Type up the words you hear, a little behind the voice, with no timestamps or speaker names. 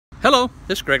Hello,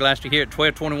 this is Greg Laster here at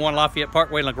 1221 Lafayette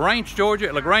Parkway in LaGrange, Georgia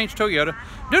at LaGrange Toyota,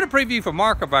 doing a preview for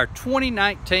Mark of our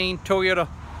 2019 Toyota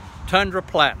Tundra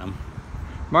Platinum.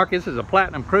 Mark, this is a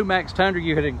Platinum Crew Max Tundra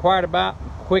you had inquired about.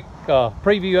 Quick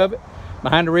preview of it.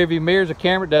 Behind the rearview mirror is a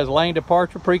camera that does lane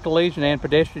departure, pre-collision, and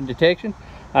pedestrian detection.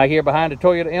 Here behind the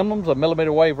Toyota emblems, a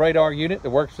millimeter wave radar unit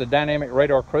that works with dynamic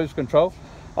radar cruise control.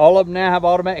 All of them now have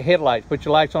automatic headlights. Put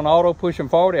your lights on auto, push them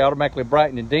forward, they automatically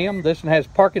brighten and dim. This one has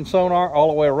parking sonar all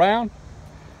the way around.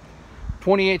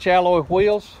 20-inch alloy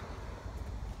wheels.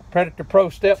 Predator Pro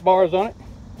step bars on it.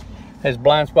 Has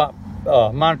blind spot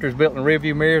monitors built in the rear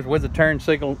view mirrors with the turn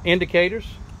signal indicators.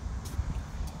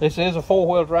 This is a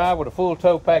four-wheel drive with a full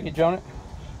tow package on it.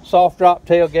 Soft drop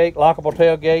tailgate, lockable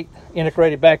tailgate,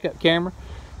 integrated backup camera.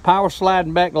 Power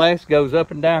sliding back glass goes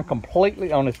up and down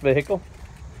completely on this vehicle.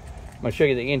 I'm going to show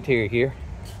you the interior here.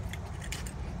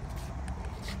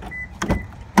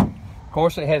 Of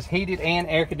course, it has heated and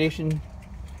air-conditioned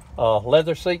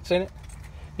leather seats in it.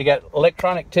 You got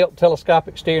electronic tilt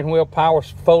telescopic steering wheel, power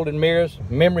folding mirrors,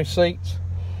 memory seats,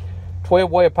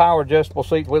 12-way power adjustable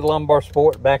seats with lumbar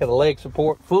support, back of the leg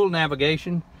support, full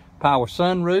navigation, power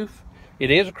sunroof. It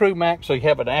is a Crew Max, so you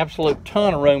have an absolute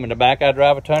ton of room in the back. I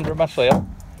drive a Tundra myself.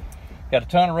 Got a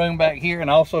ton of room back here, and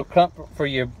also comfort for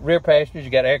your rear passengers.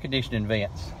 You got air conditioning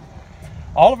vents.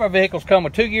 All of our vehicles come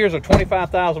with 2 years of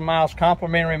 25,000 miles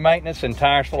complimentary maintenance and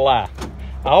tires for life.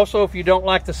 Also, if you don't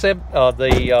like the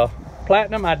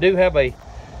Platinum, I do have a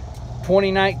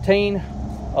 2019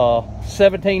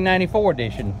 1794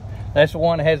 edition. That's the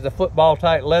one that has the football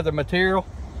type leather material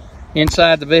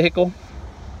inside the vehicle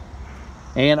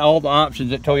and all the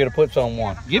options that Toyota puts on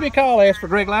one. Give me a call, ask for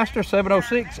Greg Laster,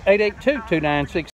 706-882-2966.